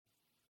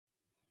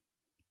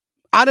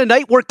On a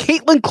night where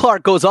Caitlin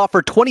Clark goes off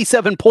for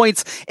 27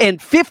 points and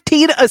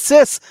 15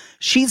 assists,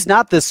 she's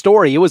not the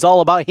story. It was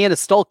all about Hannah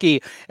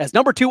Stuelke as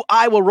number 2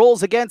 Iowa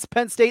rolls against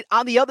Penn State.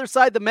 On the other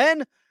side, the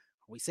men, are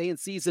we saying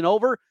season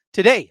over?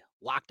 Today,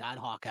 Locked On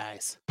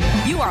Hawkeyes.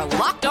 You are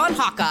Locked On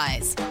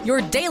Hawkeyes, your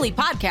daily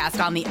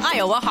podcast on the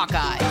Iowa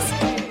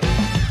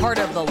Hawkeyes. Part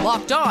of the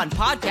Locked On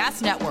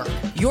Podcast Network,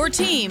 your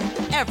team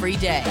every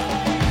day.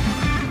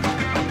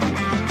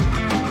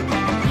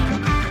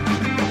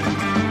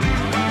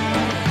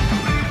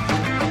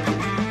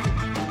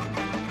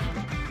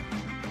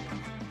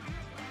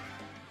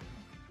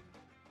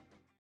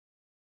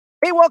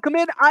 Hey, welcome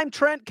in. I'm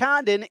Trent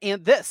Condon,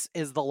 and this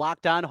is the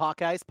Locked On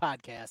Hawkeyes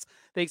podcast.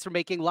 Thanks for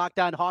making Locked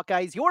On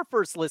Hawkeyes your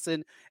first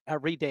listen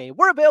every day.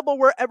 We're available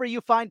wherever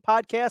you find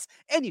podcasts,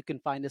 and you can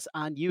find us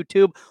on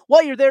YouTube.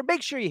 While you're there,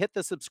 make sure you hit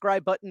the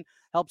subscribe button.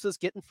 Helps us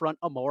get in front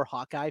of more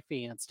Hawkeye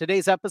fans.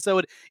 Today's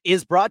episode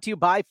is brought to you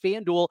by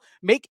FanDuel.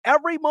 Make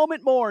every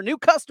moment more. New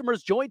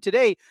customers join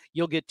today.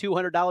 You'll get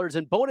 $200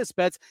 in bonus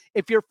bets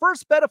if your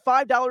first bet of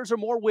 $5 or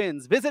more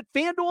wins. Visit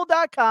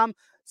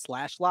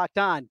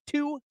FanDuel.com/LockedOn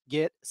to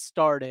get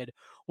started.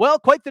 Well,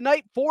 quite the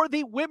night for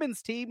the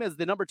women's team as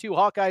the number 2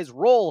 Hawkeyes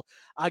roll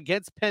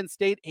against Penn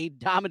State, a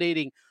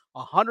dominating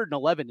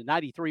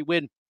 111-93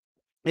 win.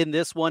 In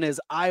this one, as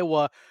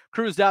Iowa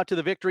cruised out to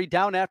the victory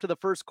down after the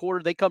first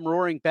quarter, they come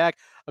roaring back.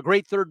 A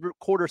great third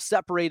quarter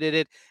separated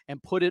it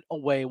and put it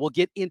away. We'll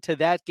get into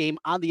that game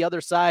on the other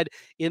side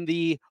in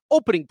the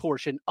opening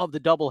portion of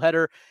the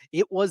doubleheader.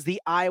 It was the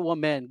Iowa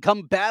men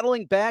come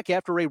battling back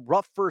after a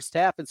rough first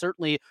half and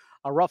certainly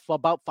a rough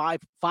about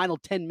final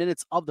 10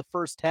 minutes of the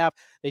first half.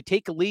 They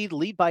take a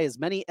lead by as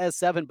many as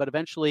 7, but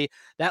eventually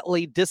that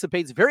lead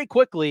dissipates very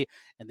quickly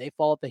and they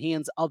fall at the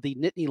hands of the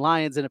Nittany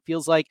Lions. And it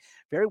feels like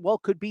very well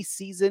could be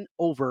season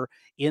over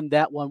in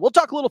that one. We'll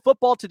talk a little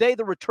football today,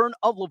 the return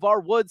of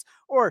Levar Woods,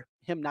 or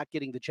him not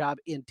getting the job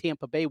in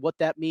Tampa Bay, what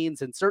that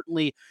means, and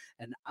certainly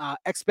an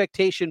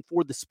expectation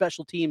for the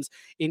special teams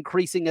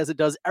increasing as it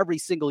does every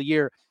single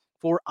year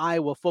for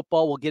Iowa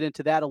football. We'll get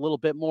into that a little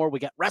bit more. We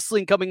got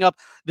wrestling coming up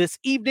this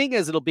evening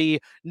as it'll be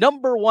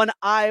number 1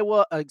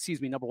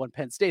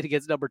 Penn State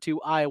against number 2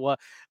 Iowa.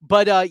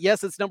 But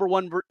yes, it's number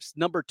 1 versus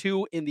number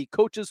 2 in the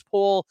coaches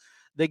poll.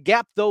 The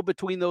gap, though,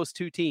 between those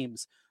two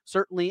teams,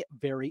 certainly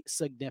very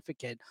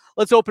significant.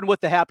 Let's open with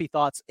the happy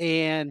thoughts.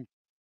 And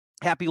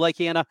happy like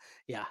Hannah?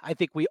 Yeah, I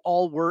think we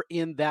all were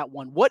in that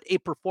one. What a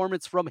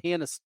performance from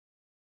Hannah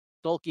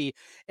Stuelke,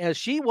 as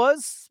she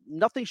was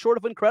nothing short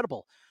of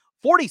incredible.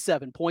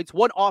 47 points,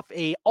 one off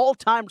a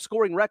all-time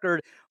scoring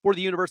record for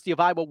the University of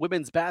Iowa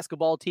women's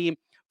basketball team.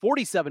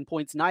 47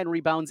 points, 9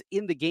 rebounds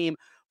in the game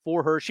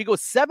for her. She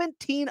goes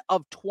 17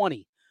 of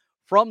 20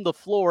 from the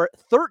floor,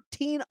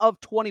 13 of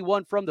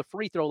 21 from the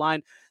free throw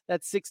line.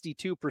 That's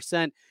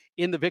 62%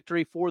 in the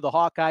victory for the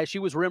Hawkeyes. She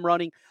was rim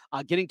running,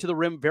 getting to the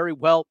rim very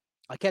well,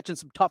 catching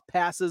some tough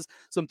passes,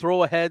 some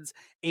throw-aheads.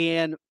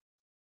 And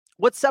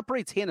what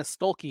separates Hannah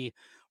Stuelke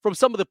from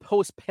some of the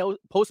post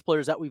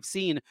players that we've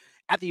seen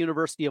at the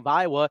University of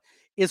Iowa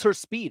is her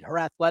speed, her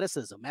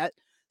athleticism. At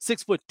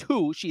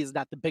 6'2", she is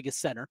not the biggest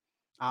center.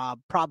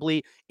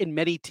 Probably in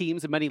many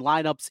teams and many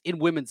lineups in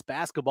women's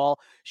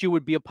basketball, she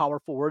would be a power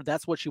forward.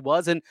 That's what she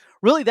was. And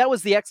really, that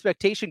was the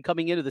expectation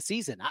coming into the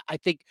season. I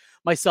think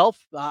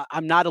myself,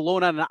 I'm not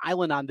alone on an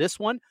island on this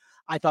one.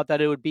 I thought that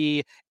it would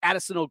be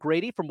Addison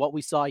O'Grady from what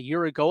we saw a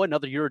year ago,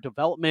 another year of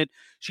development.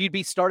 She'd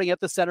be starting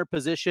at the center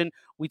position.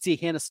 We'd see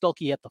Hannah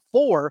Stuelke at the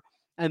 4.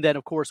 And then,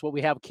 of course, what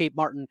we have, Kate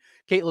Martin,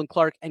 Caitlin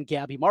Clark, and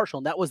Gabby Marshall.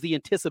 And that was the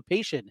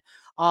anticipation.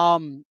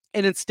 And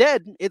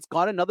instead, it's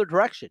gone another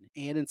direction.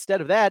 And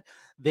instead of that,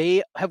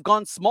 they have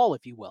gone small,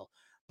 if you will,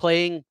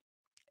 playing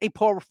a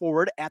power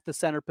forward at the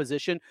center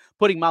position,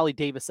 putting Molly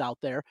Davis out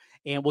there.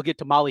 And we'll get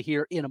to Molly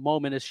here in a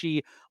moment as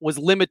she was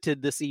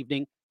limited this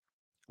evening.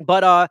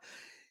 But,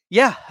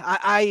 yeah,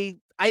 I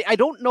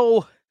don't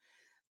know.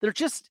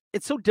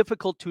 It's so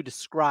difficult to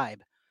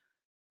describe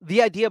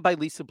the idea by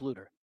Lisa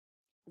Bluder.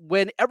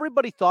 When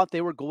everybody thought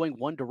they were going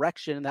one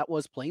direction, and that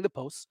was playing the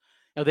posts,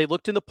 they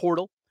looked in the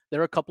portal. There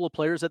are a couple of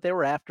players that they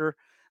were after.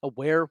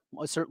 Ware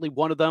was certainly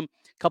one of them.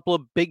 A couple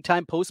of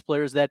big-time post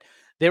players that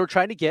they were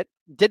trying to get.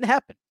 Didn't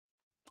happen.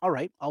 All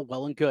right, all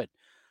well and good.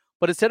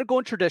 But instead of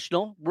going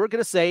traditional, we're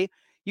going to say,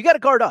 you got to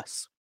guard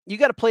us. You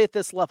got to play at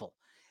this level.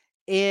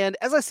 And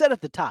as I said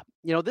at the top,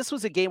 this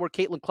was a game where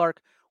Caitlin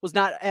Clark was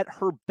not at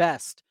her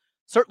best,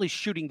 certainly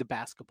shooting the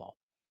basketball.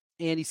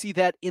 And you see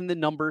that in the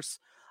numbers.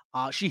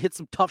 She hit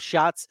some tough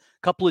shots,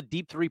 a couple of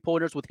deep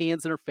three-pointers with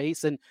hands in her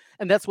face, and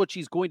that's what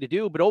she's going to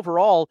do. But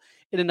overall,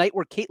 in a night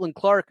where Caitlin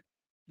Clark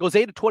goes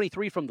 8 of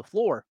 23 from the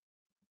floor,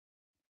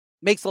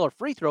 makes all her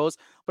free throws,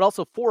 but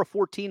also 4 of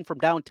 14 from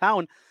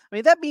downtown. I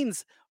mean, that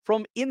means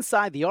from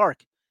inside the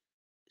arc,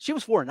 she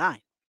was 4 of 9.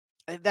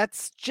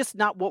 That's just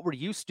not what we're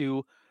used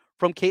to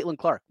from Caitlin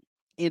Clark.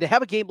 And to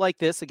have a game like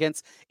this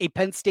against a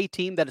Penn State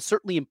team that has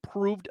certainly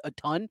improved a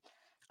ton,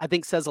 I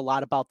think says a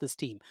lot about this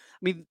team. I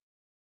mean,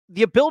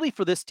 the ability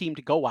for this team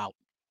to go out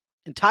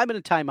and time in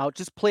and time out,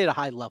 just play at a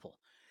high level.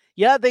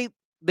 Yeah, they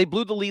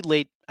blew the lead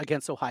late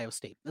against Ohio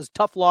State. It was a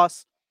tough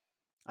loss.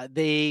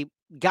 They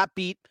got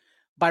beat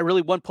by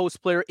really one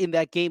post player in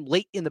that game,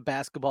 late in the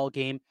basketball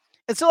game,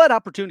 and still had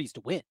opportunities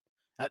to win.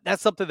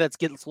 That's something that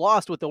gets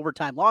lost with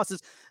overtime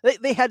losses.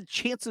 They had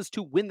chances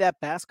to win that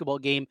basketball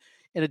game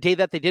in a day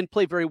that they didn't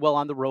play very well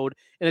on the road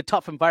in a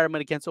tough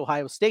environment against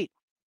Ohio State.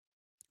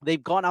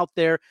 They've gone out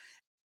there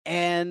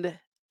and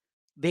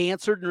they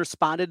answered and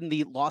responded in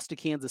the loss to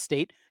Kansas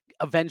State,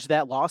 avenged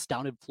that loss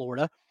down in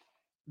Florida.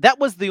 That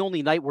was the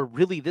only night where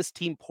really this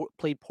team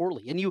played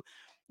poorly. And you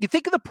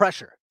think of the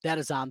pressure that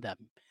is on them.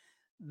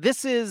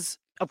 This is,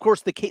 of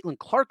course, the Caitlin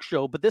Clark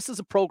show, but this is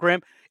a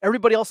program.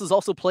 Everybody else is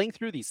also playing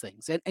through these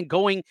things and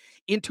going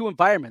into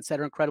environments that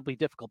are incredibly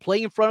difficult,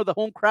 playing in front of the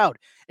home crowd.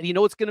 And you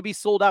know it's going to be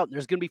sold out. And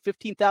there's going to be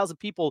 15,000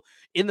 people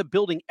in the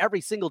building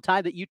every single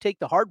time that you take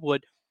the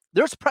hardwood.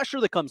 There's pressure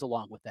that comes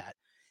along with that.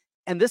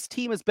 And this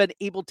team has been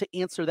able to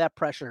answer that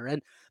pressure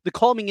and the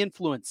calming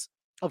influence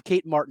of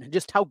Kate Martin and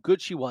just how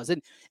good she was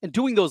and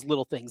doing those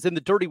little things and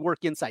the dirty work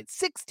inside.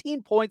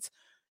 16 points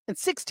and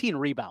 16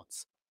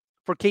 rebounds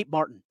for Kate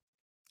Martin.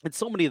 And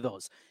so many of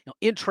those,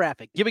 in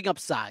traffic, giving up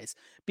size,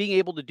 being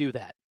able to do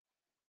that.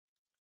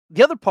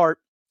 The other part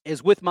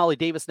is with Molly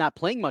Davis not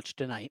playing much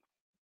tonight,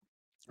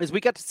 is we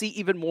got to see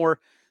even more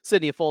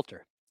Sydney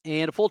Fulter.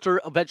 And Fulter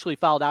eventually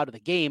fouled out of the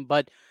game,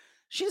 but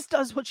she just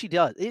does what she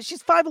does.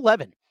 She's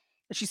 5'11", and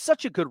she's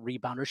such a good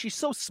rebounder. She's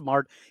so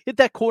smart. Hit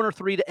that corner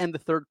three to end the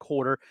third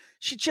quarter.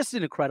 She's just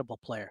an incredible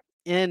player.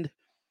 And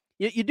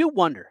you do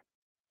wonder.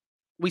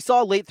 We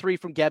saw a late three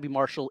from Gabby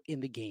Marshall in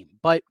the game,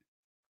 but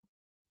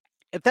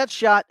if that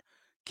shot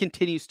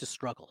continues to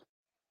struggle,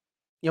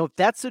 if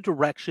that's the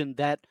direction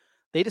that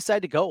they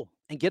decide to go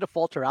and get a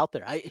Fulter out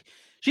there,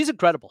 she's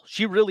incredible.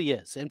 She really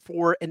is. And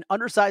for an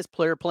undersized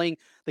player playing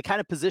the kind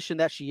of position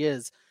that she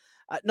is,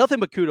 nothing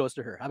but kudos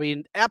to her. I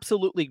mean,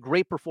 absolutely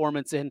great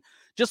performance. And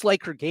just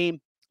like her game,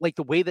 like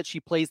the way that she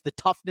plays, the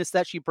toughness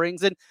that she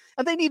brings in,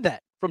 and they need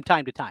that from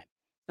time to time.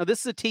 Now, this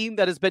is a team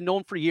that has been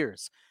known for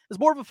years as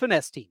more of a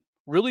finesse team,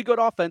 really good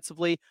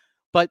offensively,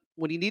 but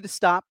when you need to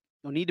stop,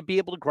 you need to be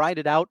able to grind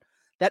it out.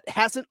 That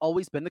hasn't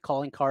always been the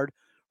calling card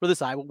for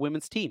this Iowa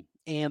women's team,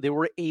 and they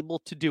were able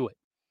to do it.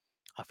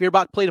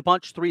 Feuerbach played a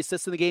bunch, 3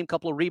 assists in the game,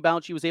 couple of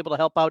rebounds. She was able to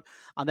help out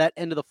on that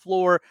end of the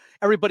floor.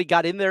 Everybody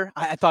got in there.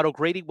 I thought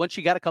O'Grady, once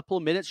she got a couple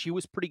of minutes, she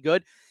was pretty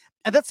good.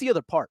 And that's the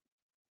other part.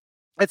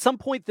 At some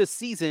point this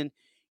season,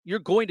 you're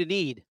going to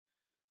need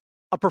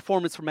a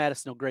performance from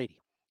Madison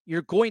O'Grady.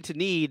 You're going to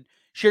need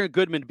Sharon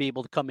Goodman to be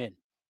able to come in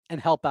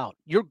and help out.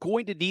 You're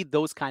going to need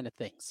those kind of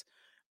things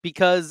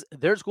because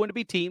there's going to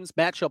be teams,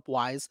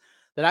 matchup-wise,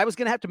 that I was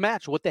going to have to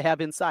match what they have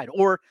inside.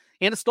 Or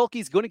Hannah Stuelke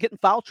is going to get in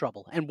foul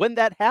trouble. And when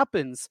that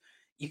happens,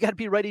 you got to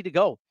be ready to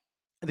go.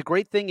 And the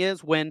great thing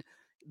is when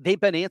they've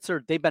been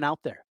answered, they've been out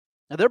there.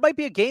 Now, there might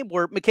be a game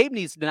where McCabe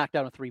needs to knock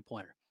down a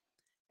three-pointer.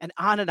 And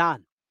on and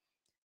on.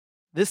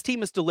 This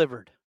team has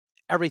delivered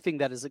everything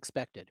that is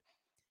expected.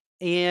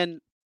 And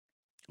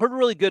heard a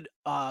really good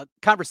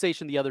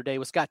conversation the other day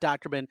with Scott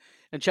Docterman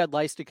and Chad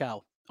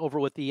Leistikow over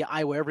with the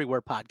Iowa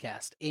Everywhere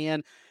podcast.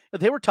 And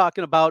they were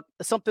talking about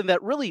something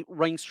that really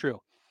rings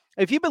true.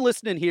 If you've been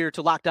listening here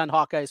to Locked On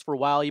Hawkeyes for a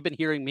while, you've been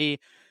hearing me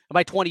in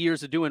my 20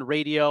 years of doing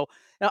radio.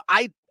 Now,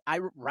 I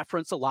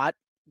reference a lot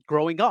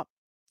growing up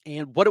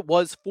and what it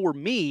was for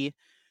me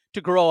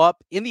to grow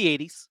up in the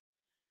 80s,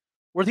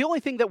 where the only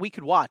thing that we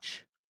could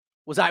watch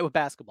was Iowa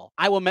basketball,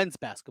 Iowa men's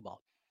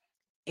basketball.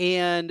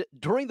 And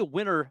during the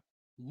winter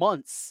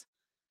months,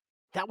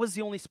 that was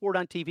the only sport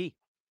on TV.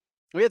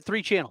 We had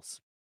 3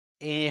 channels.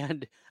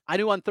 And I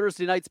knew on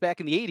Thursday nights back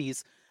in the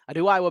 80s, I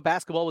knew Iowa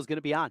basketball was going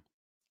to be on.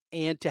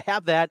 And to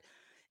have that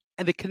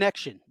and the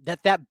connection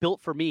that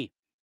built for me.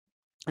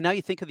 And now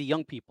you think of the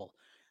young people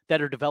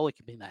that are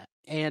developing that.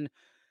 And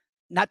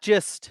not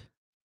just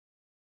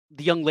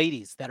the young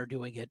ladies that are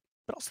doing it,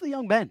 but also the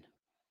young men.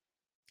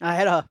 I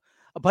had a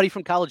buddy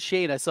from college,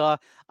 Shane, I saw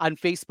on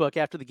Facebook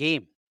after the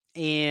game.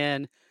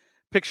 And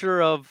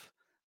picture of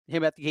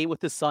him at the game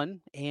with his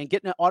son and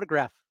getting an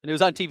autograph. And it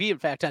was on TV, in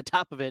fact, on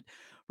top of it,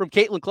 from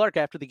Caitlin Clark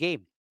after the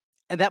game.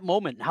 And that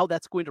moment, how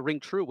that's going to ring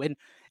true and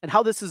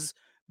how this is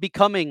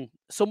becoming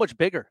so much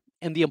bigger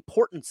and the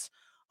importance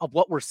of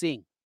what we're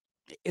seeing.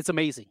 It's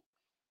amazing.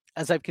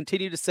 As I've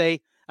continued to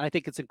say, and I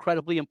think it's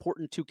incredibly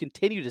important to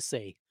continue to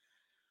say,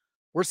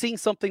 we're seeing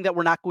something that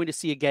we're not going to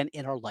see again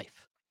in our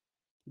life.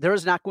 There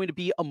is not going to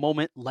be a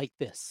moment like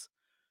this.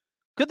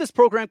 Could this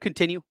program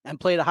continue and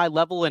play at a high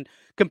level and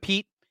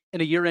compete in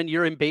a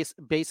year-in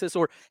basis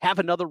or have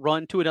another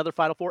run to another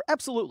Final Four?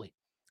 Absolutely.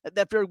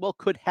 That very well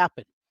could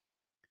happen.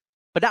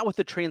 But not with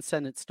the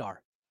transcendent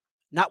star.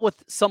 Not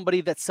with somebody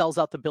that sells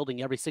out the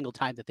building every single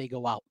time that they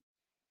go out.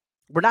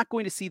 We're not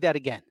going to see that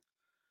again.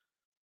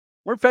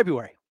 We're in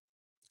February.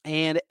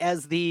 And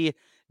as the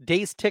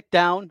days tick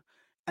down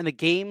and the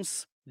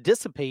games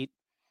dissipate,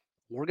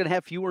 we're going to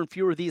have fewer and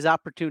fewer of these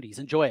opportunities.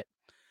 Enjoy it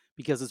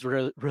because it's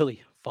really,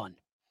 really fun.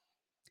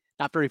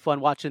 Not very fun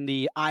watching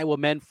the Iowa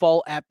men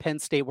fall at Penn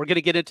State. We're going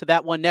to get into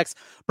that one next.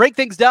 Break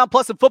things down,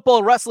 plus some football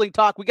and wrestling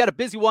talk. We got a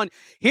busy one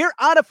here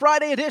on a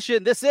Friday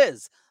edition. This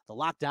is the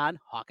Locked On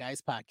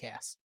Hawkeyes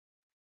podcast.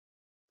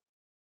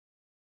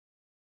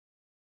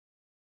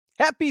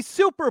 Happy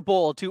Super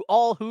Bowl to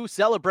all who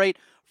celebrate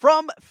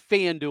from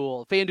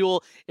FanDuel. FanDuel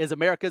is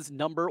America's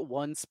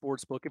 #1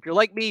 sportsbook. If you're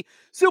like me,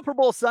 Super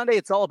Bowl Sunday,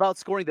 it's all about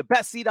scoring the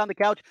best seat on the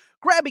couch,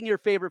 grabbing your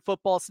favorite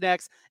football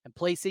snacks, and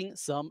placing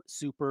some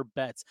super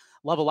bets.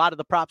 Love a lot of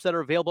the props that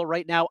are available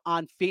right now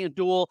on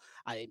FanDuel.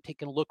 I am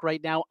taking a look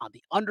right now on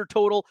the under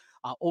total,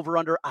 over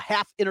under a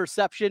half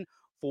interception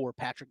for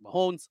Patrick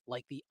Mahomes,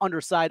 like the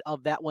underside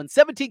of that one.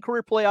 17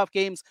 career playoff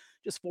games,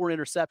 just 4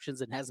 interceptions,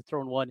 and hasn't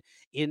thrown one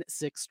in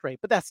 6 straight.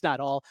 But that's not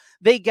all.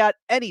 They got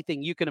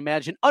anything you can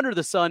imagine under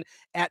the sun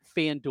at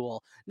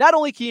FanDuel. Not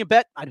only can you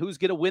bet on who's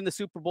going to win the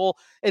Super Bowl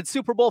and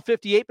Super Bowl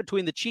 58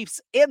 between the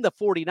Chiefs and the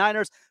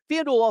 49ers,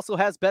 FanDuel also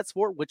has bets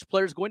for which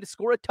player is going to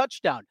score a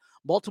touchdown.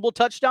 Multiple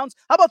touchdowns?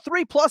 How about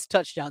 3+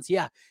 touchdowns?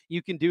 Yeah,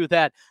 you can do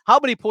that. How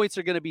many points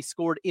are going to be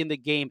scored in the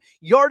game?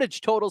 Yardage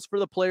totals for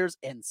the players,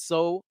 and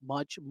so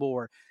much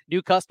more.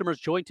 New customers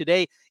join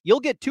today.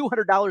 You'll get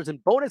 $200 in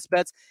bonus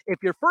bets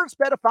if your first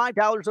bet of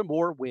 $5 or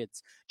more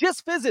wins.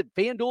 Just visit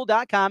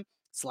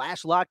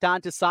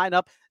FanDuel.com/lockedon to sign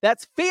up.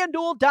 That's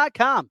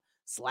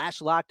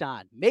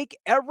FanDuel.com/lockedon. Make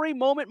every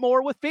moment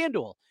more with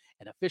FanDuel,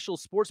 an official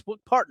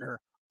sportsbook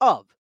partner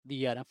of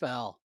the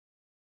NFL.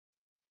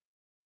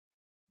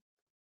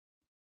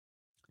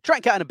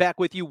 Trent Cotton back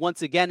with you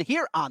once again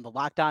here on the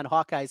Locked On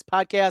Hawkeyes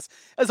podcast.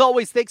 As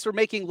always, thanks for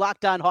making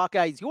Locked On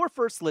Hawkeyes your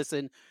first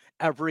listen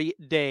every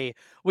day.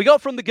 We go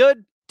from the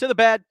good to the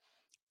bad,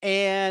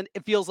 and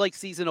it feels like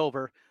season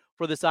over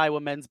for this Iowa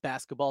men's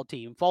basketball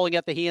team. Falling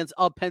at the hands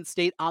of Penn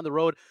State on the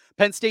road.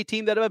 Penn State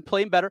team that have been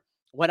playing better.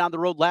 Went on the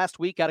road last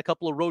week, got a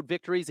couple of road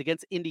victories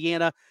against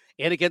Indiana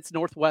and against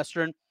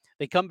Northwestern.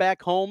 They come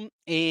back home,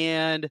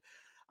 and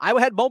Iowa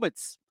had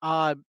moments.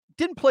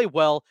 Didn't play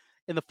well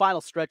in the final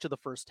stretch of the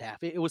first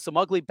half. It was some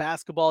ugly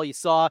basketball. You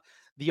saw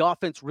the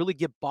offense really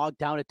get bogged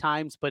down at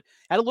times, but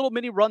had a little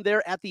mini run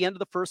there at the end of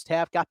the first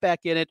half, got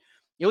back in it.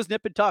 It was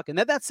nip and tuck. And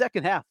then that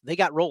second half, they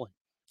got rolling.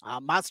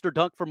 Monster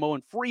dunk from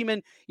Owen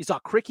Freeman. You saw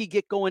Cricky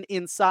get going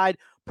inside.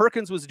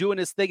 Perkins was doing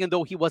his thing, and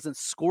though he wasn't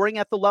scoring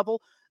at the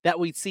level that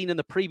we'd seen in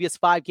the previous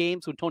 5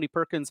 games when Tony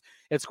Perkins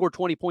had scored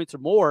 20 points or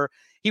more,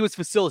 he was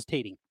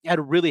facilitating at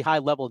a really high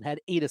level and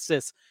had 8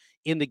 assists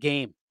in the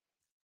game.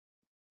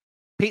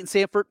 Peyton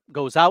Sanford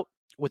goes out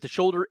with a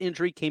shoulder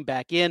injury, came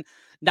back in.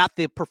 Not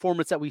the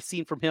performance that we've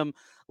seen from him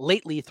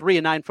lately.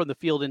 3-9 from the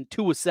field and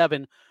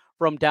 2-7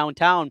 from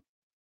downtown.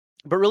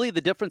 But really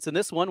the difference in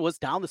this one was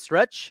down the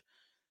stretch,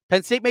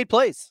 Penn State made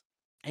plays.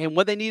 And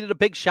when they needed a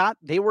big shot,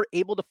 they were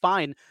able to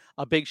find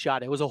a big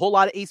shot. It was a whole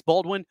lot of Ace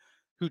Baldwin,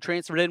 who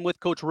transferred in with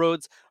Coach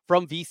Rhodes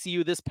from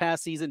VCU this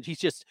past season. He's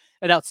just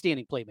an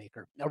outstanding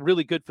playmaker, a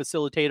really good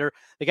facilitator.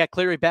 They got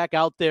Clary back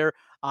out there.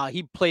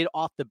 He played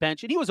off the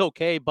bench, and he was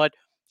okay, but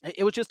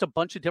it was just a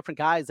bunch of different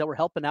guys that were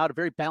helping out, a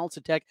very balanced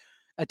attack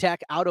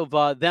out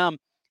of them.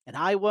 And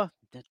Iowa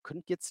that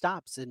couldn't get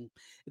stops. And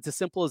it's as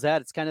simple as that.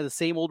 It's kind of the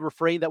same old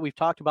refrain that we've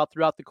talked about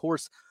throughout the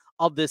course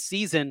of this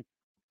season.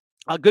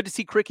 Good to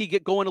see Cricky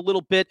get going a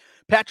little bit.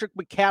 Patrick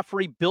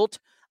McCaffrey built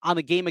on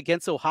the game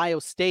against Ohio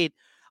State.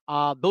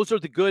 Those are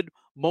the good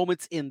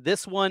moments in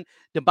this one.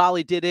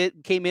 Dembele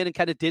came in and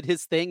kind of did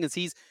his thing as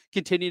he's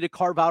continued to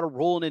carve out a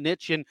role in a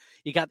niche, and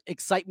you got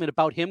excitement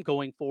about him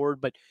going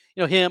forward. But,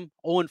 him,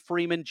 Owen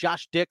Freeman,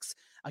 Josh Dix,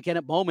 again,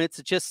 at moments,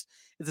 it's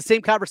the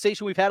same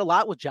conversation we've had a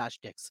lot with Josh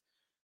Dix.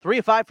 3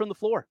 of 5 from the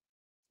floor.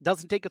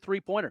 Doesn't take a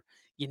three-pointer.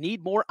 You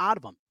need more out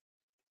of him.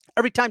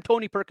 Every time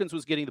Tony Perkins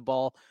was getting the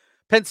ball,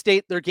 Penn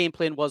State, their game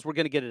plan was, we're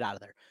going to get it out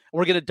of there.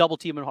 We're going to double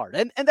team him hard.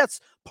 And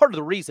that's part of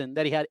the reason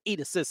that he had 8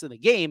 assists in the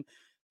game,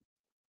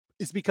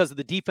 is because of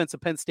the defense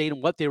of Penn State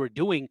and what they were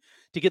doing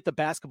to get the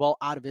basketball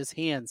out of his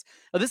hands.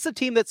 Now, this is a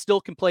team that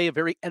still can play a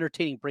very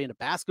entertaining brand of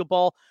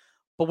basketball,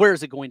 but where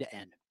is it going to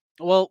end?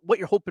 Well, what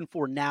you're hoping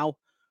for now,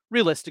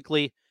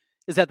 realistically,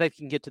 is that they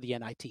can get to the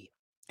NIT.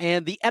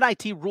 And the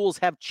NIT rules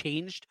have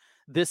changed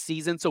this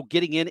season, so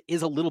getting in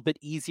is a little bit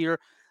easier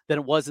than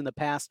it was in the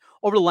past.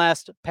 Over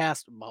the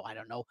past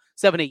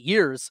 7-8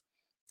 years,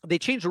 they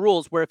changed the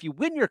rules where if you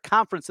win your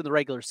conference in the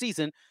regular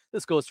season,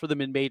 this goes for the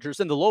mid-majors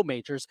and the low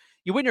majors,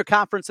 you win your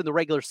conference in the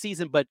regular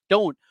season but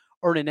don't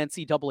earn an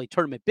NCAA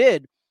tournament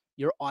bid,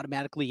 you're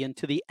automatically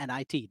into the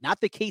NIT. Not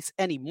the case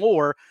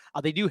anymore.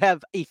 They do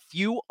have a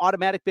few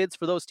automatic bids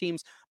for those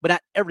teams, but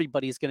not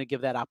everybody is going to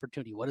give that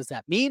opportunity. What does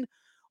that mean?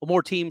 Well,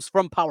 more teams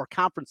from power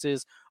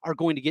conferences are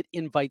going to get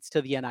invites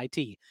to the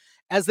NIT.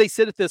 As they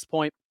sit at this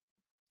point,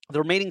 the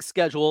remaining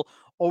schedule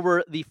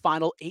over the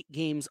final 8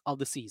 games of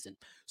the season.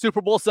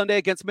 Super Bowl Sunday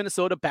against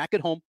Minnesota, back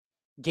at home.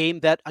 Game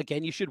that,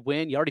 again, you should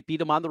win. You already beat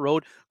them on the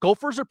road.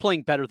 Gophers are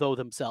playing better, though,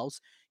 themselves.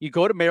 You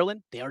go to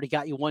Maryland. They already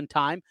got you one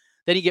time.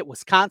 Then you get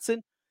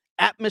Wisconsin,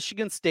 at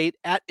Michigan State,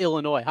 at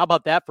Illinois. How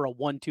about that for a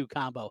 1-2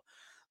 combo?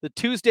 The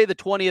Tuesday, the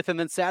 20th, and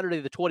then Saturday,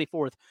 the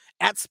 24th,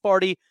 at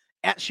Sparty,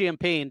 at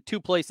Champaign, 2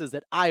 places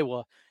that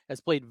Iowa has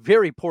played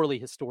very poorly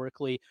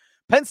historically.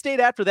 Penn State,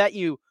 after that,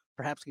 you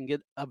perhaps can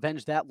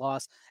avenge that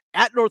loss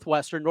at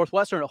Northwestern.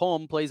 Northwestern at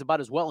home plays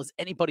about as well as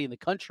anybody in the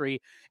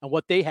country, and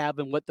what they have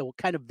and what the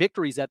kind of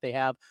victories that they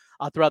have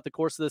throughout the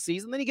course of the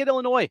season. Then you get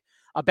Illinois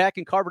back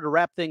in Carver to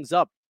wrap things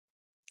up.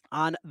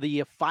 on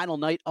the final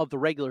night of the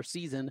regular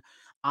season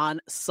on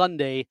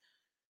Sunday,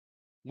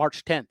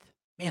 March 10th.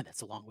 Man,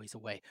 that's a long ways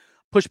away.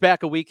 Push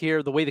back a week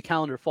here, the way the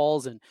calendar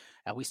falls, and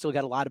we still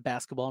got a lot of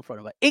basketball in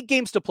front of it. 8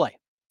 games to play.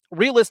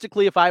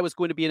 Realistically, if I was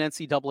going to be an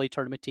NCAA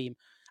tournament team,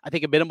 I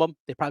think a minimum,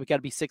 they probably got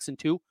to be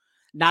 6-2.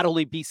 Not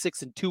only be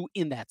 6-2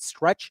 in that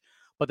stretch,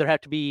 but there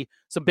have to be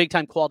some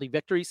big-time quality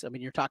victories. I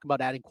mean, you're talking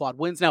about adding quad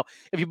wins. Now,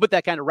 if you put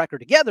that kind of record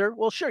together,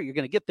 well, sure, you're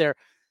going to get there.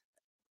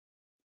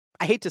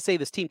 I hate to say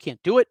this team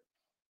can't do it,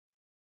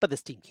 but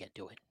this team can't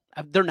do it.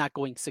 They're not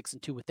going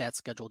 6-2 with that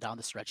schedule down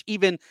the stretch,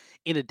 even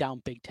in a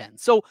down Big Ten.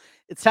 So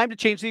it's time to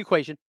change the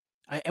equation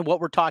and what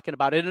we're talking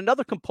about. And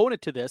another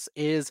component to this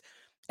is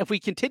if we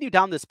continue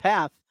down this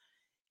path,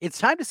 it's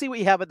time to see what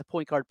you have at the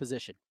point guard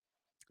position.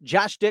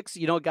 Josh Dix,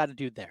 got a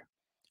dude there.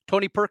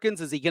 Tony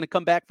Perkins, is he going to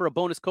come back for a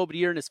bonus COVID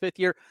year in his 5th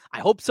year? I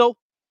hope so.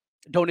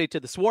 Donate to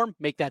the Swarm,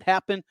 make that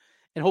happen,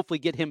 and hopefully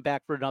get him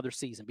back for another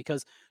season,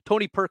 because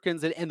Tony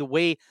Perkins and the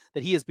way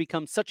that he has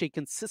become such a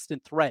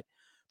consistent threat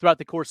throughout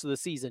the course of the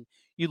season,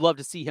 you'd love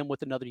to see him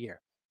with another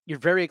year. You're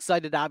very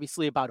excited,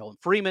 obviously, about Owen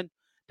Freeman,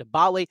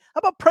 DeBale. How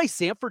about Price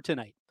Sanford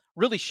tonight?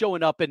 Really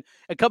showing up and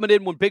coming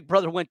in when Big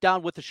Brother went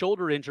down with a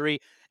shoulder injury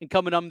and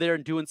coming up there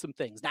and doing some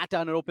things. Knocked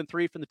down an open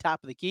 3 from the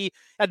top of the key,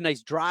 had a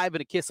nice drive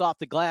and a kiss off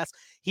the glass.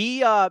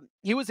 He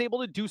was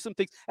able to do some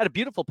things, had a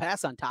beautiful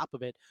pass on top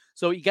of it.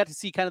 So you got to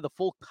see kind of the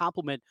full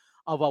complement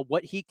of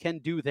what he can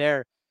do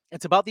there.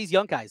 It's about these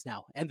young guys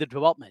now and the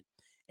development,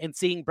 and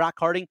seeing Brock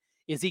Harding.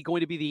 Is he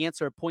going to be the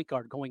answer at point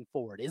guard going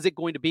forward? Is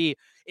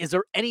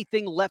there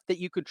anything left that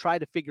you could try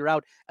to figure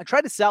out and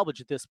try to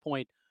salvage at this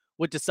point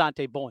with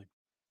Dasonte Bowen?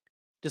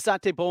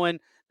 Dasonte Bowen,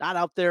 not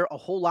out there a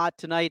whole lot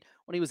tonight.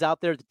 When he was out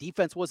there, the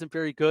defense wasn't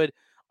very good.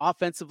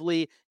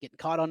 Offensively, getting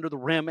caught under the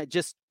rim. It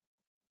just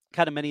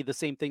kind of many of the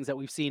same things that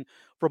we've seen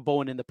from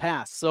Bowen in the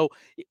past. So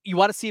you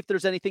want to see if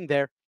there's anything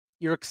there.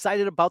 You're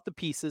excited about the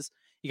pieces.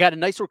 You got a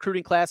nice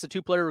recruiting class, a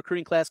 2-player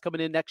recruiting class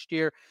coming in next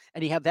year,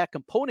 and you have that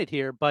component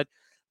here, but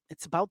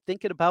it's about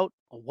thinking about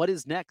what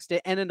is next.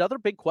 And another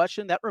big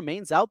question that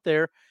remains out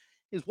there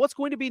is what's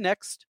going to be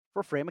next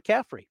for Fran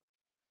McCaffrey.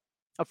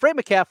 Fran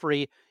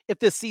McCaffrey, if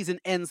this season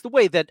ends the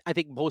way that I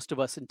think most of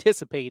us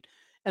anticipate,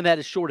 and that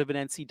is short of an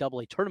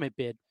NCAA tournament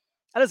bid,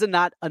 that is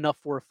not enough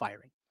for a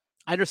firing.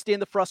 I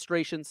understand the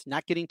frustrations,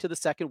 not getting to the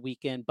second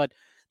weekend, but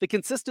the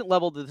consistent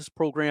level that this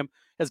program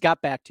has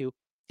got back to,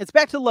 it's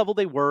back to the level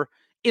they were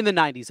in the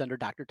 90s under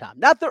Dr. Tom.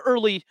 Not the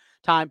early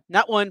time,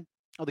 not when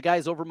the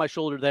guys over my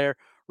shoulder there,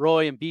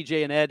 Roy and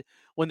BJ and Ed,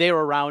 when they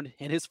were around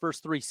in his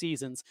first 3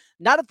 seasons.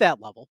 Not at that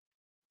level,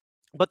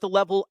 but the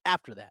level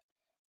after that.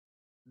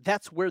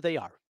 That's where they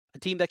are. A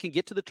team that can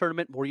get to the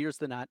tournament more years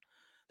than not,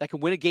 that can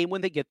win a game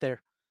when they get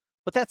there.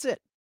 But that's it.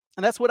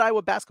 And that's what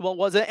Iowa basketball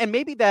was. And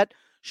maybe that,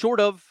 short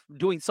of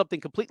doing something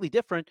completely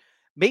different,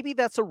 maybe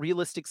that's a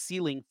realistic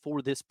ceiling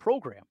for this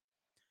program.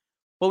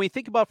 When we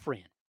think about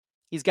Fran,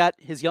 he's got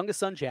his youngest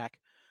son, Jack,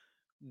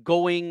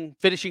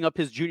 finishing up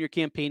his junior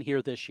campaign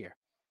here this year.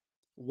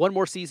 1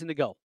 more season to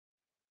go.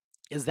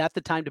 Is that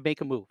the time to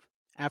make a move?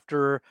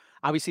 After,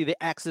 obviously,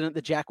 the accident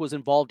that Jack was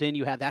involved in,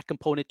 you have that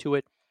component to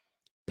it.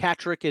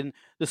 Patrick and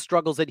the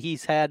struggles that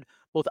he's had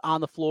both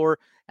on the floor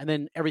and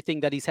then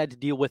everything that he's had to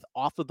deal with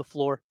off of the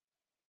floor.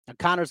 Now,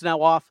 Connor's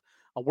now off,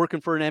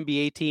 working for an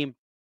NBA team.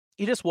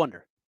 You just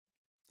wonder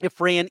if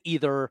Fran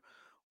either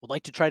would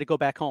like to try to go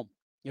back home,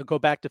 go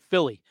back to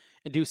Philly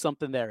and do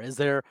something there. Is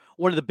there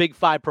one of the Big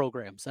 5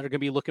 programs that are going to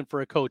be looking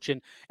for a coach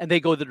and they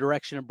go the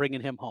direction of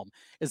bringing him home?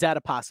 Is that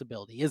a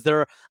possibility? Is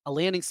there a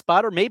landing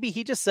spot? Or maybe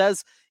he just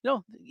says,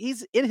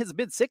 he's in his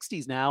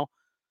mid-60s now.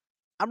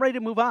 I'm ready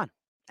to move on.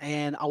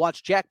 And I'll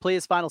watch Jack play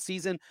his final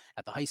season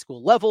at the high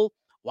school level,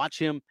 watch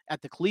him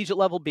at the collegiate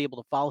level, be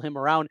able to follow him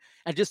around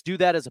and just do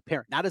that as a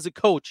parent, not as a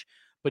coach,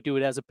 but do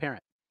it as a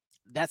parent.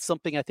 That's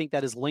something I think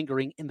that is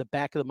lingering in the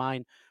back of the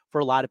mind for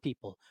a lot of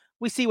people.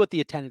 We see what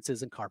the attendance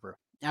is in Carver.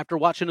 After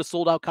watching a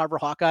sold-out Carver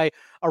Hawkeye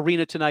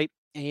arena tonight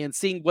and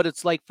seeing what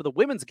it's like for the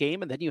women's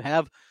game, and then you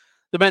have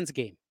the men's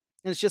game.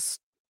 And it's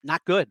just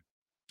not good.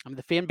 I mean,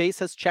 the fan base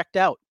has checked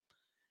out.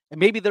 And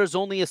maybe there's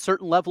only a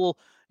certain level,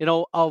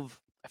 of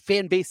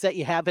fan base that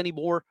you have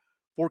anymore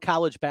for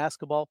college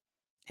basketball.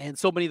 And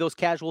so many of those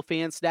casual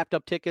fans snapped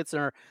up tickets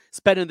and are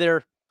spending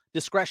their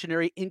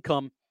discretionary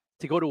income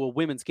to go to a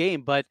women's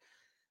game. But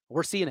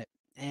we're seeing it,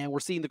 and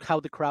we're seeing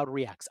how the crowd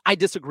reacts. I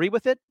disagree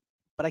with it,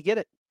 but I get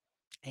it.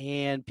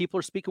 And people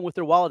are speaking with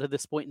their wallet at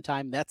this point in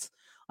time. That's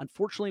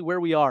unfortunately where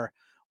we are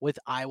with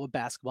Iowa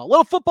basketball. A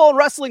little football and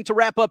wrestling to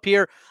wrap up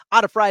here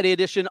on a Friday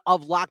edition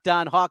of Locked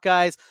On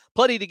Hawkeyes.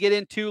 Plenty to get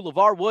into.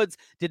 Levar Woods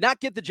did not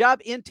get the job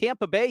in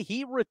Tampa Bay.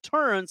 He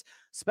returns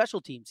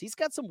special teams. He's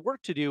got some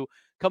work to do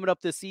coming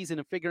up this season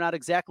and figuring out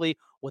exactly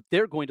what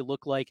they're going to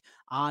look like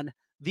on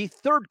the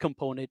third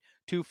component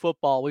to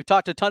football. We've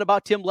talked a ton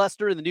about Tim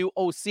Lester and the new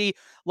OC. A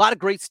lot of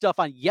great stuff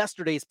on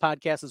yesterday's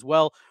podcast as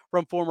well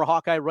from former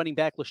Hawkeye running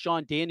back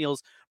LaShawn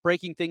Daniels,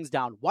 breaking things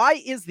down.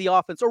 Why is the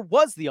offense, or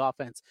was the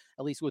offense,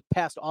 at least with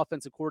past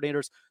offensive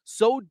coordinators,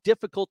 so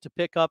difficult to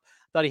pick up?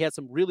 Thought he had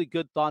some really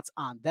good thoughts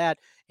on that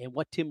and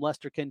what Tim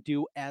Lester can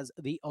do as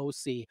the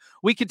OC.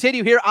 We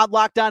continue here on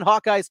Locked On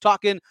Hawkeyes,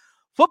 talking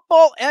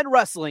football and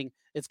wrestling.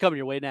 It's coming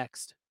your way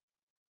next.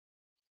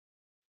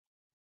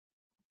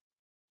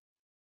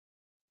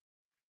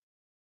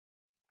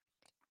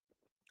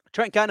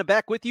 Trent kind of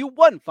back with you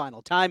one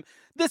final time.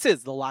 This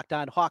is the Locked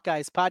On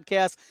Hawkeyes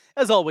podcast.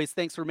 As always,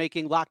 thanks for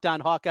making Locked On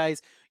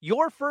Hawkeyes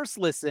your first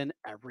listen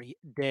every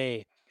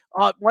day.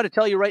 I want to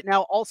tell you right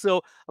now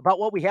also about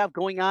what we have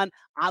going on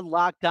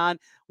Locked On.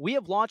 We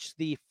have launched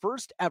the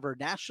first ever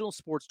national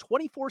sports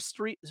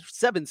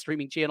 24/7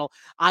 streaming channel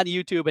on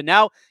YouTube, and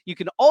now you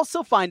can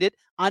also find it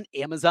on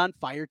Amazon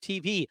Fire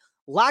TV.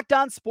 Locked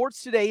On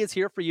Sports Today is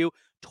here for you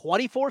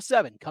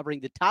 24/7,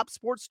 covering the top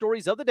sports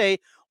stories of the day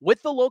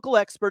with the local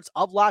experts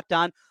of Locked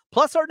On,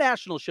 plus our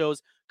national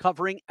shows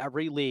covering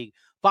every league.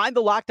 Find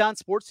the Locked On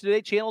Sports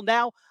Today channel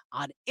now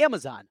on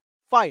Amazon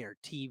Fire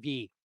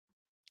TV.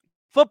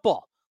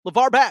 Football,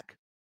 Levar back.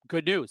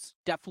 Good news.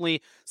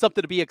 Definitely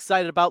something to be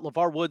excited about.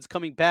 Levar Woods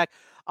coming back.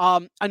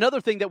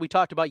 Another thing that we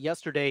talked about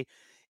yesterday,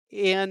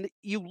 and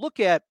you look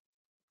at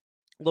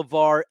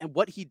Levar and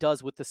what he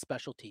does with the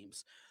special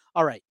teams.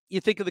 All right, you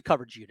think of the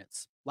coverage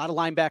units. A lot of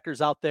linebackers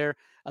out there,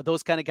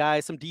 those kind of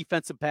guys, some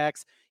defensive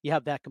backs. You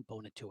have that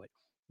component to it.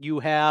 You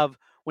have,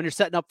 when you're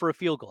setting up for a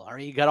field goal, all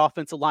right, you got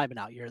offensive linemen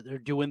out here. They're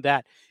doing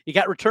that. You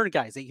got return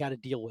guys that you got to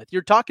deal with.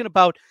 You're talking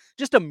about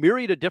just a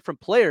myriad of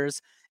different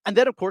players. And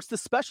then, of course, the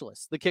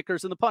specialists, the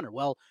kickers and the punter.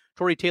 Well,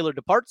 Torrey Taylor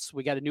departs.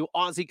 We got a new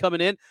Aussie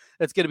coming in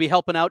that's going to be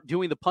helping out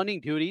doing the punting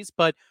duties.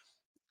 But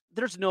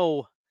there's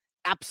no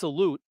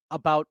absolute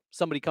about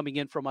somebody coming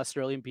in from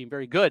Australia and being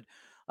very good.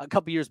 A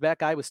couple years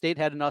back, Iowa State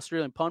had an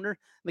Australian punter, and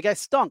the guy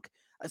stunk.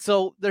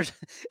 So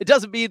it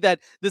doesn't mean that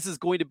this is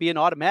going to be an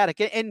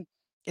automatic, and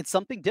it's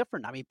something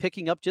different. I mean,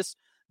 picking up just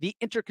the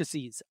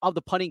intricacies of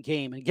the punting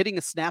game and getting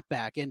a snap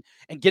back and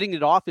getting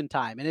it off in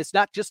time. And it's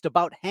not just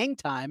about hang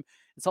time.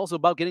 It's also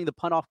about getting the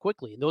punt off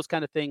quickly and those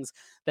kind of things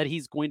that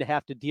he's going to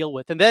have to deal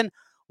with. And then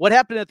what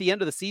happened at the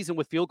end of the season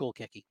with field goal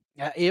kicking?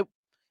 It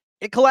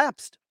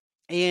collapsed,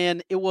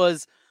 and it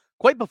was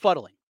quite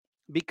befuddling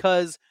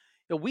because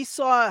we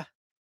saw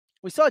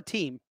a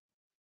team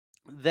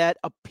that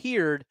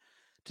appeared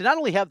to not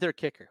only have their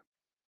kicker,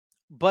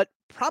 but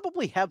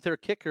probably have their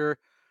kicker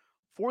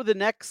for the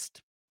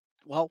next,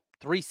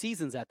 3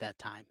 seasons at that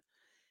time.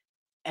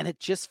 And it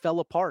just fell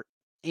apart.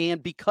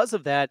 And because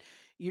of that,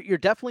 you're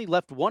definitely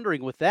left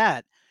wondering with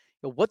that,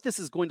 what this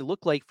is going to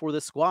look like for the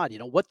squad,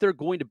 what they're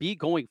going to be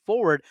going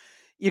forward.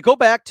 You go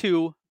back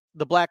to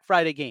the Black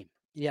Friday game.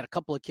 You had a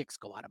couple of kicks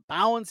go out of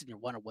bounds, and you're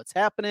wondering what's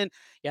happening.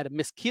 You had a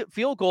missed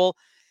field goal.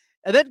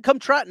 And then come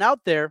trotting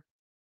out there,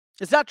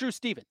 it's not Drew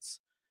Stevens,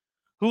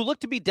 who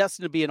looked to be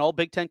destined to be an all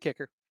Big Ten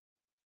kicker.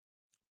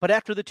 But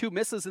after the 2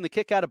 misses and the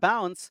kick out of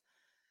bounds,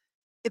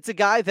 it's a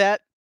guy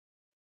that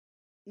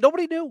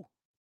nobody knew.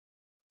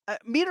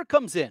 Meter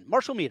comes in,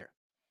 Marshall Meter,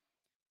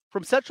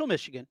 from Central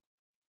Michigan,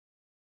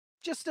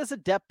 just as a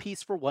depth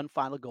piece for one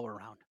final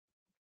go-around.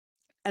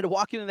 And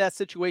walking into that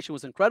situation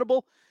was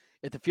incredible.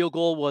 If the field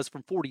goal was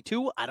from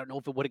 42, I don't know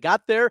if it would have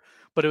got there,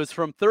 but it was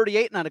from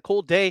 38, and on a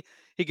cold day,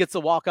 he gets a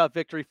walk-off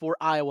victory for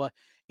Iowa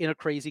in a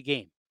crazy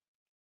game.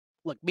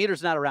 Look,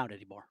 Meter's not around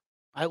anymore.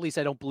 At least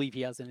I don't believe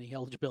he has any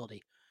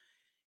eligibility.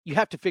 You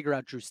have to figure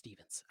out Drew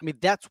Stevens. I mean,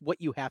 that's what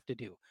you have to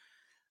do.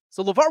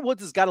 So LeVar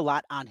Woods has got a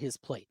lot on his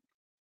plate.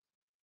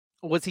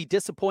 Was he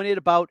disappointed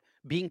about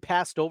being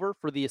passed over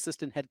for the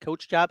assistant head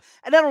coach job?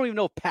 And I don't even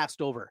know if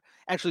passed over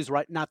actually is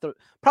right,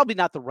 probably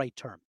not the right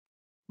term.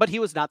 But he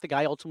was not the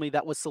guy ultimately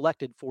that was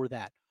selected for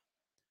that.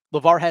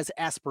 LeVar has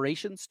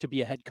aspirations to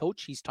be a head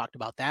coach. He's talked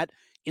about that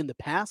in the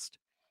past.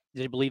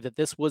 Did he believe that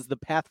this was the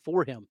path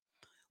for him?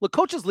 Look,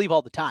 coaches leave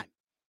all the time,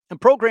 and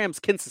programs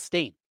can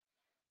sustain.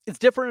 It's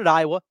different at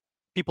Iowa.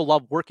 People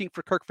love working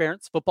for Kirk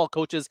Ferentz. Football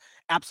coaches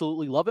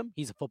absolutely love him.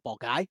 He's a football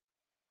guy.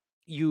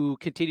 You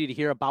continue to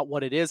hear about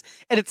what it is.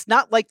 And it's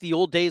not like the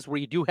old days where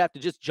you do have to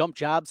just jump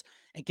jobs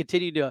and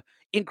continue to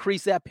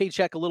increase that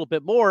paycheck a little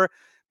bit more,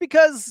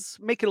 because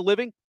making a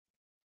living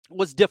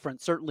was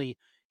different, certainly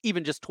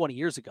even just 20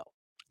 years ago.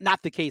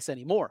 Not the case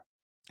anymore.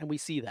 And we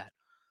see that.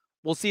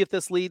 We'll see if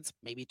this leads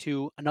maybe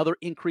to another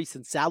increase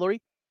in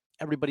salary.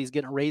 Everybody's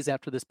getting a raise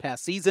after this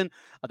past season.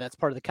 That's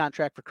part of the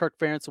contract for Kirk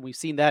Ferentz, and we've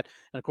seen that.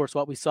 And, of course,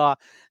 what we saw,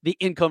 the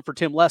income for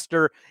Tim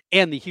Lester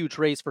and the huge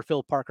raise for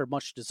Phil Parker,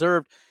 much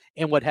deserved,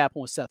 and what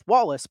happened with Seth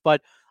Wallace.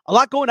 But a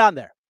lot going on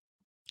there.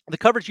 The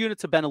coverage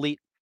units have been elite.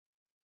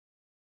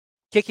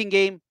 Kicking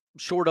game,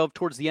 short of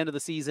towards the end of the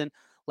season,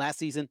 last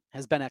season,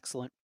 has been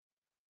excellent.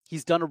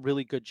 He's done a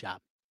really good job.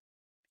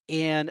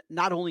 And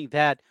not only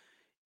that,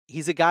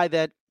 he's a guy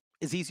that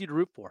is easy to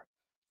root for.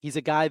 He's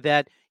a guy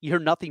that you hear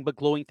nothing but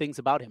glowing things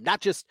about him,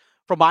 not just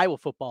from Iowa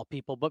football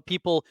people, but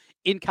people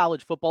in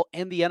college football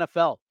and the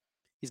NFL.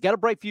 He's got a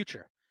bright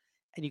future.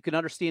 And you can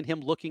understand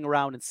him looking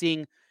around and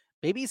seeing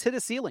maybe he's hit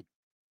his ceiling.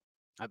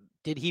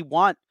 Did he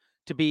want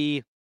to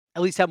be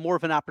at least have more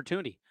of an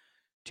opportunity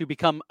to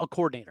become a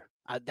coordinator?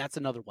 That's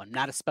another one,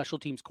 not a special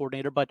teams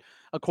coordinator, but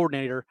a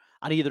coordinator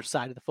on either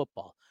side of the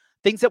football.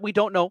 Things that we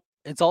don't know.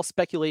 It's all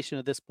speculation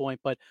at this point,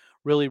 but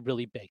really,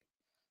 really big.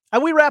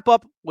 And we wrap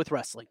up with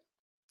wrestling.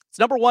 It's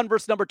number one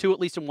versus number two, at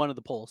least in one of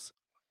the polls.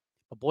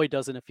 But boy,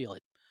 doesn't it feel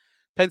it.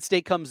 Penn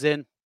State comes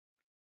in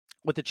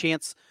with a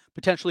chance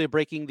potentially of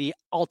breaking the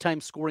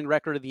all-time scoring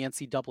record of the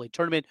NCAA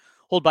tournament,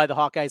 held by the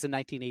Hawkeyes in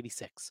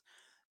 1986.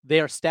 They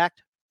are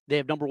stacked. They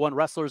have number one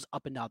wrestlers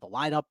up and down the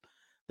lineup.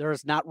 There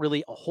is not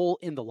really a hole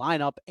in the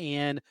lineup.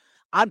 And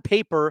on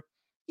paper,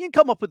 you can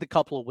come up with a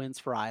couple of wins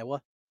for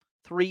Iowa.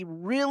 3,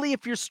 really,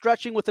 if you're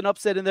stretching with an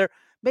upset in there,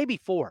 maybe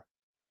 4.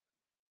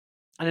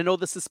 And I know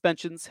the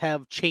suspensions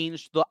have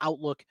changed the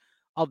outlook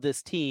of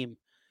this team.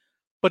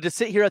 But to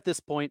sit here at this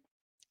point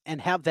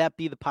and have that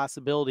be the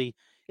possibility,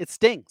 it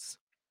stings.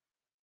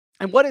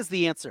 And what is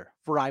the answer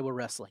for Iowa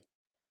wrestling?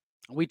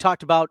 We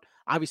talked about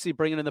obviously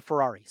bringing in the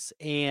Ferraris,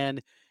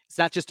 and it's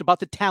not just about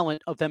the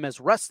talent of them as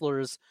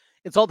wrestlers,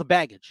 it's all the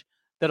baggage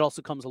that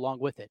also comes along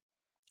with it.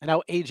 And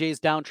now AJ's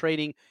down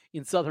training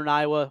in Southern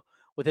Iowa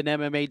with an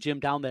MMA gym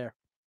down there.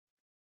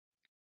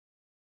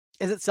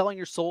 Is it selling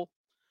your soul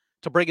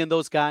to bring in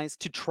those guys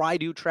to try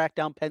to track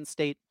down Penn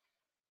State?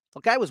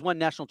 The guy was won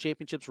national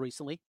championships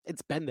recently.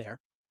 It's been there.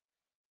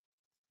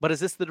 But is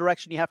this the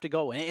direction you have to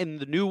go? In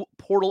the new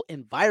portal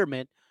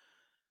environment,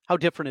 how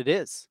different it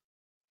is.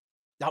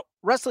 Now,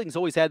 wrestling's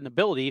always had an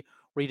ability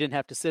where you didn't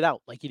have to sit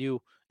out like you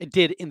do and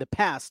did in the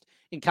past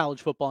in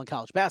college football and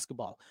college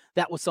basketball.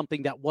 That was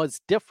something that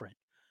was different.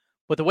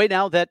 But the way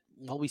now that,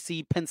 well, we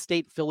see Penn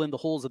State fill in the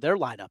holes of their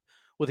lineup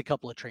with a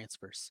couple of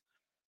transfers.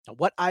 Now,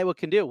 what Iowa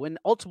can do, and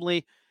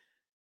ultimately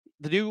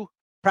the new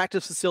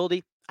practice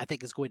facility, I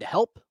think, is going to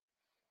help.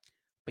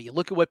 But you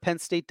look at what Penn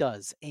State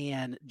does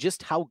and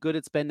just how good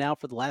it's been now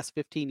for the last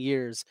 15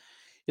 years.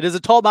 It is a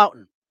tall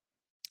mountain.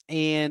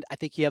 And I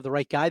think you have the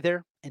right guy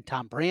there and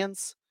Tom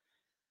Brands.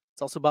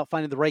 It's also about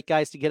finding the right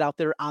guys to get out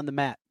there on the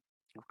mat.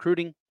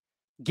 Recruiting,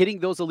 getting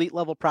those elite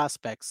level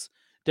prospects.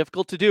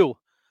 Difficult to do,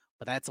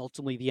 but that's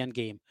ultimately the end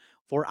game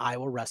for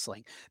Iowa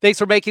wrestling. Thanks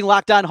for making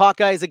Locked On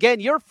Hawkeyes again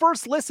your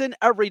first listen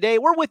every day.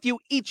 We're with you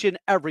each and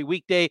every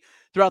weekday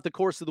throughout the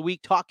course of the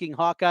week, talking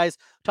Hawkeyes,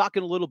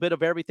 talking a little bit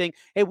of everything.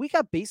 Hey, we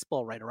got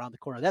baseball right around the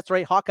corner. That's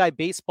right, Hawkeye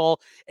baseball,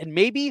 and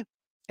maybe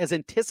as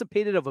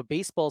anticipated of a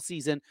baseball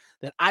season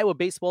that Iowa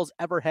baseball's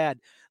ever had.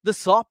 The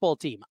softball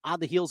team, on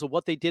the heels of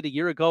what they did a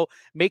year ago,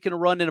 making a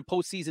run in a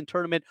postseason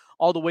tournament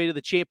all the way to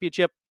the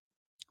championship.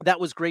 That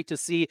was great to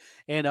see,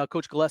 and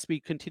Coach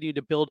Gillespie continued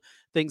to build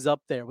things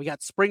up there. We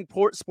got spring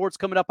sports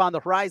coming up on the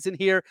horizon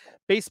here.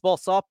 Baseball,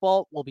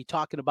 softball, we'll be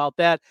talking about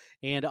that,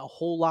 and a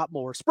whole lot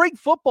more. Spring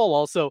football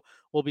also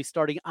will be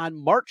starting on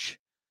March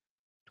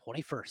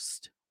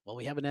 21st. Well,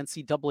 we have an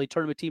NCAA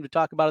tournament team to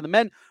talk about in the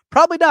men.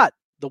 Probably not.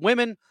 The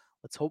women,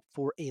 let's hope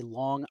for a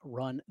long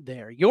run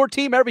there. Your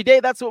team every day.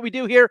 That's what we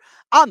do here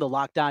on the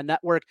Locked On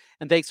Network.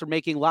 And thanks for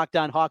making Locked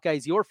On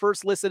Hawkeyes your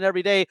first listen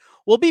every day.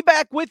 We'll be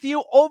back with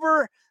you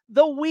over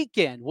the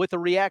weekend with a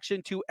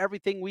reaction to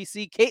everything we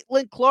see.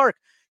 Caitlin Clark,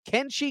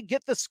 can she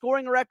get the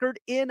scoring record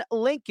in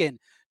Lincoln?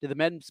 Do the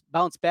men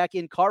bounce back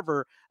in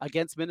Carver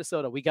against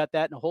Minnesota? We got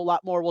that and a whole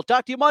lot more. We'll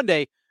talk to you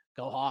Monday.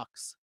 Go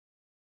Hawks.